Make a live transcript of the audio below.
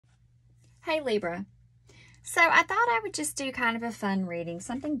Hey Libra. So I thought I would just do kind of a fun reading,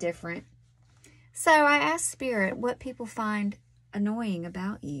 something different. So I asked Spirit what people find annoying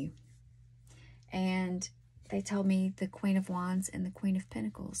about you. And they told me the Queen of Wands and the Queen of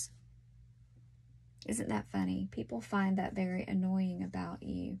Pentacles. Isn't that funny? People find that very annoying about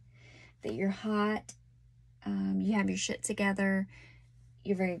you. That you're hot, you have your shit together,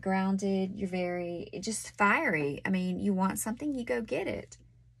 you're very grounded, you're very just fiery. I mean, you want something, you go get it.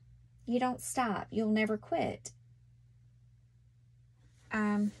 You don't stop. You'll never quit.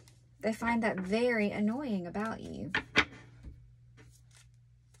 They find that very annoying about you.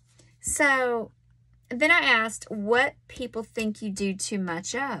 So then I asked what people think you do too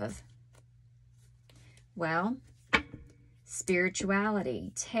much of. Well,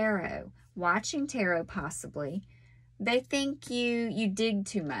 spirituality, tarot, watching tarot possibly. They think you dig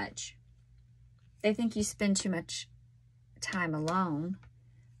too much. They think you spend too much time alone.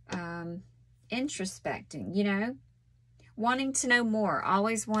 Introspecting, you know, wanting to know more,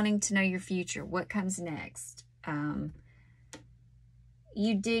 always wanting to know your future, what comes next.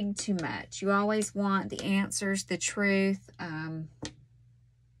 You dig too much. You always want the answers, the truth.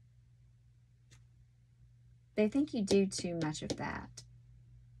 They think you do too much of that.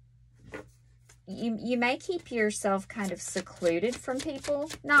 You may keep yourself kind of secluded from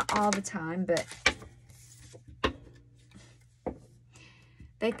people, not all the time, but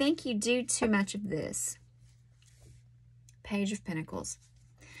they think you do too much of this. Page of Pentacles.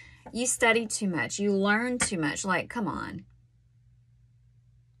 You study too much. You learn too much. Like, come on.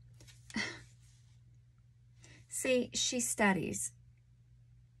 See, she studies.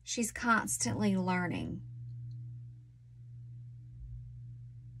 She's constantly learning.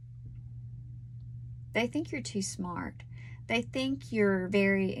 They think you're too smart. They think you're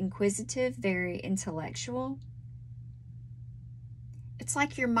very inquisitive, very intellectual. It's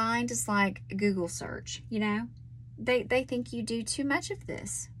like your mind is like a Google search, you know? They think you do too much of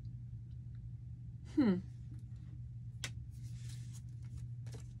this. It's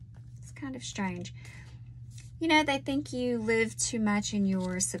kind of strange. You know, they think you live too much in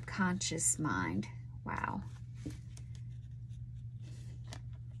your subconscious mind. Wow.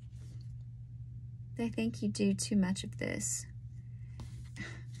 They think you do too much of this.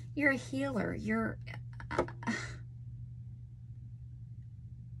 You're a healer. You're...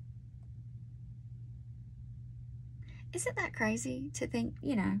 Isn't that crazy to think,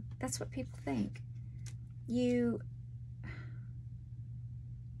 you know, that's what people think.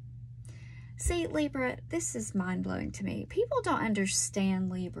 See, Libra, this is mind-blowing to me. People don't understand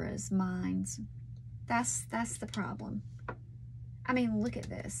Libra's minds. That's the problem. I mean, look at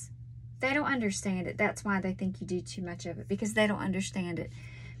this. They don't understand it. That's why they think you do too much of it, because they don't understand it.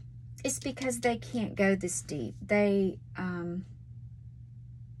 It's because they can't go this deep. They, you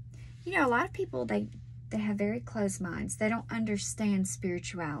know, a lot of people, they have very closed minds. They don't understand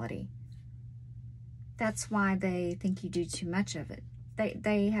spirituality. That's why they think you do too much of it.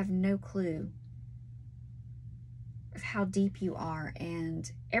 They have no clue of how deep you are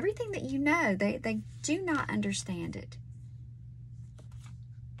and everything that you know. They do not understand it.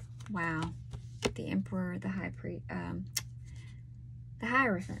 Wow. The Emperor, the High Priest, the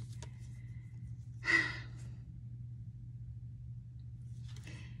Hierophant.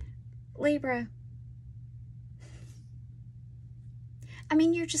 Libra. I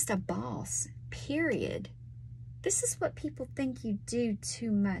mean, you're just a boss, period. This is what people think you do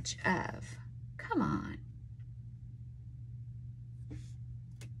too much of. Come on.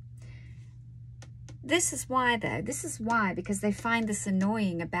 This is why, though. This is why, because they find this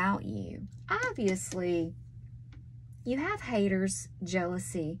annoying about you. Obviously, you have haters,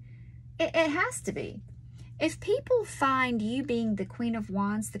 jealousy. It has to be. If people find you being the Queen of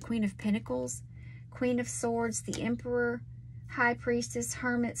Wands, the Queen of Pentacles, Queen of Swords, the Emperor, High Priestess,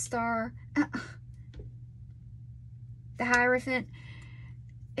 Hermit, Star, the Hierophant,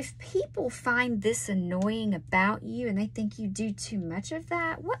 if people find this annoying about you and they think you do too much of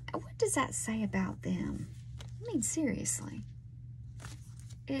that, what does that say about them? I mean, seriously.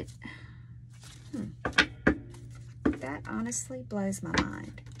 That honestly blows my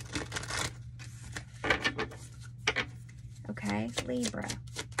mind. Okay, Libra.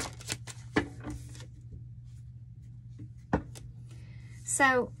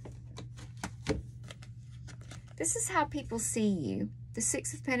 So, this is how people see you. The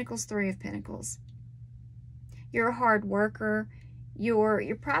Six of Pentacles, Three of Pentacles. You're a hard worker.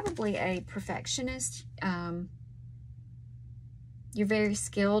 You're probably a perfectionist. You're very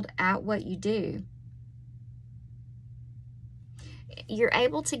skilled at what you do. You're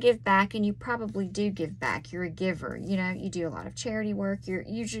able to give back, and you probably do give back. You're a giver. You know, you do a lot of charity work.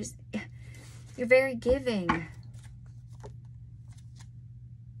 You're very giving.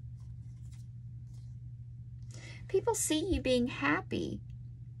 People see you being happy,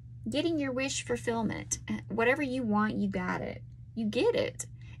 getting your wish fulfillment. Whatever you want, you got it. You get it.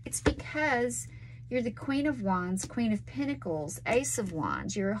 It's because you're the Queen of Wands, Queen of Pentacles, Ace of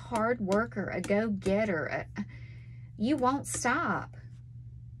Wands. You're a hard worker, a go-getter. You won't stop.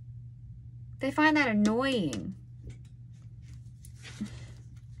 They find that annoying.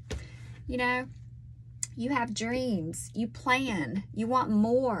 You know, you have dreams. You plan. You want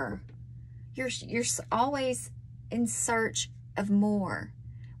more. You're always in search of more.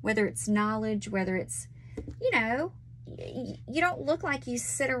 Whether it's knowledge, whether it's, you know, you don't look like you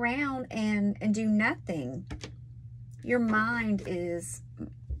sit around and do nothing. Your mind is,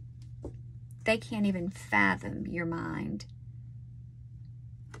 they can't even fathom your mind.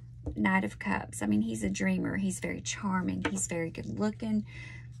 Knight of Cups. I mean, he's a dreamer. He's very charming. He's very good looking.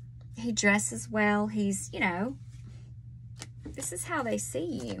 He dresses well. He's, you know, this is how they see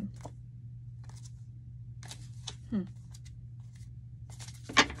you.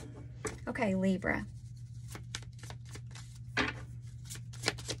 Okay, Libra.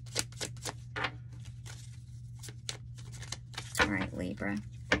 All right, Libra.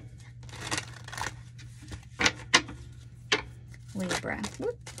 Libra.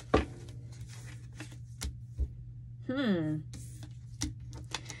 Whoop.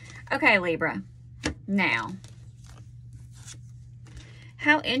 Okay, Libra. Now,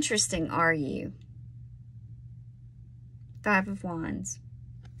 how interesting are you? Five of Wands,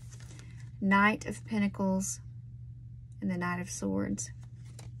 Knight of Pentacles, and the Knight of Swords.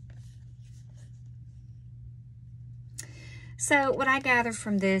 So what I gather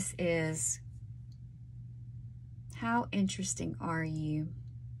from this is, how interesting are you?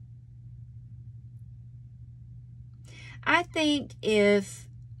 I think if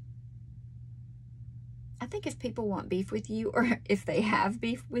people want beef with you, or if they have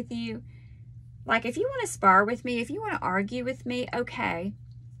beef with you, like if you want to spar with me, if you want to argue with me, okay.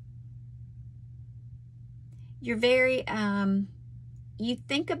 You're very, you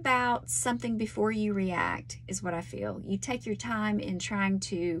think about something before you react, is what I feel. You take your time in trying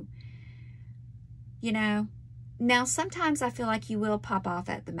to, you know. Now, sometimes I feel like you will pop off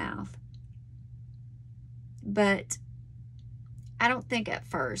at the mouth. But I don't think at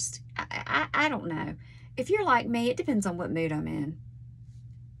first. I don't know. If you're like me, it depends on what mood I'm in.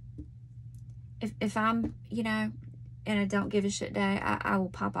 If I'm, you know, in a don't give a shit day, I will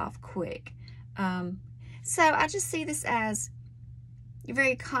pop off quick. So I just see this as you're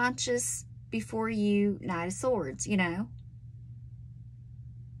very conscious before you Knight of Swords, you know.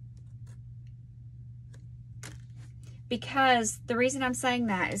 Because the reason I'm saying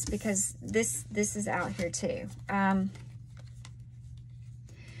that is because this is out here too.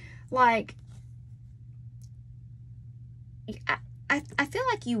 Like, I feel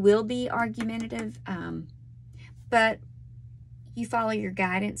like you will be argumentative, but you follow your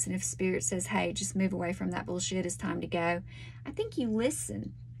guidance, and if Spirit says, hey, just move away from that bullshit, it's time to go, I think you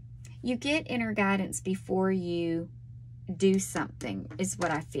listen. You get inner guidance before you do something, is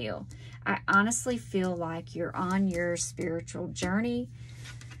what I feel. I honestly feel like you're on your spiritual journey,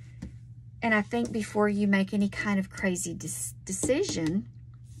 and I think before you make any kind of crazy decision,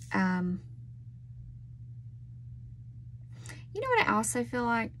 you know what I also feel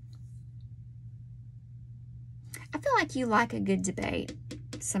like? I feel like you like a good debate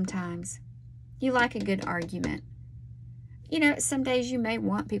sometimes. You like a good argument. You know, some days you may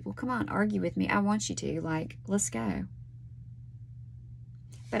want people, come on, argue with me. I want you to. Like, let's go.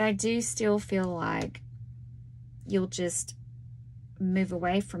 But I do still feel like you'll just move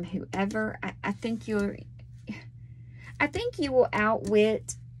away from whoever. I think you will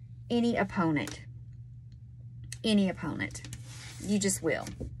outwit any opponent. Any opponent. You just will.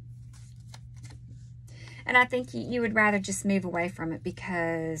 And I think you would rather just move away from it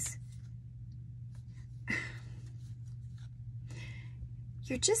because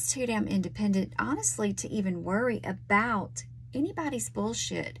you're just too damn independent, honestly, to even worry about anybody's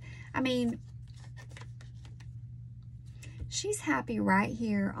bullshit. I mean, she's happy right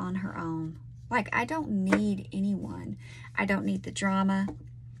here on her own. Like, I don't need anyone. I don't need the drama.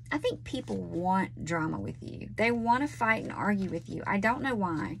 I think people want drama with you. They want to fight and argue with you. I don't know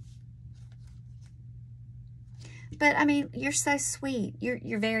why. But, I mean, you're so sweet.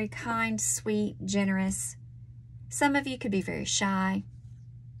 You're very kind, sweet, generous. Some of you could be very shy.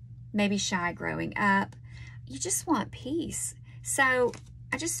 Maybe shy growing up. You just want peace. So,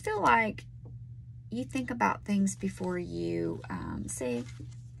 I just feel like you think about things before you, see,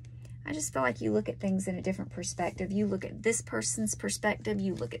 I just feel like you look at things in a different perspective. You look at this person's perspective.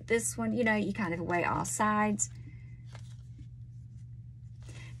 You look at this one. You know, you kind of weigh all sides.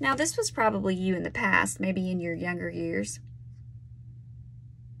 Now, this was probably you in the past, maybe in your younger years.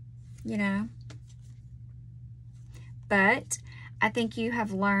 You know. But I think you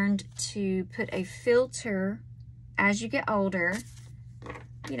have learned to put a filter as you get older.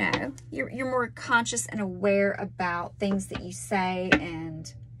 You know, you're more conscious and aware about things that you say,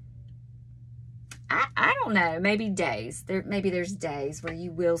 and I don't know, maybe there's days where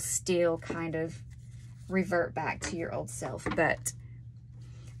you will still kind of revert back to your old self, but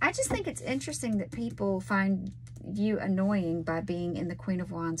I just think it's interesting that people find you annoying by being in the Queen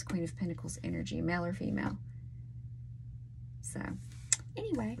of Wands, Queen of Pentacles energy, male or female. So,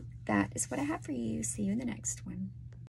 anyway, that is what I have for you. See you in the next one.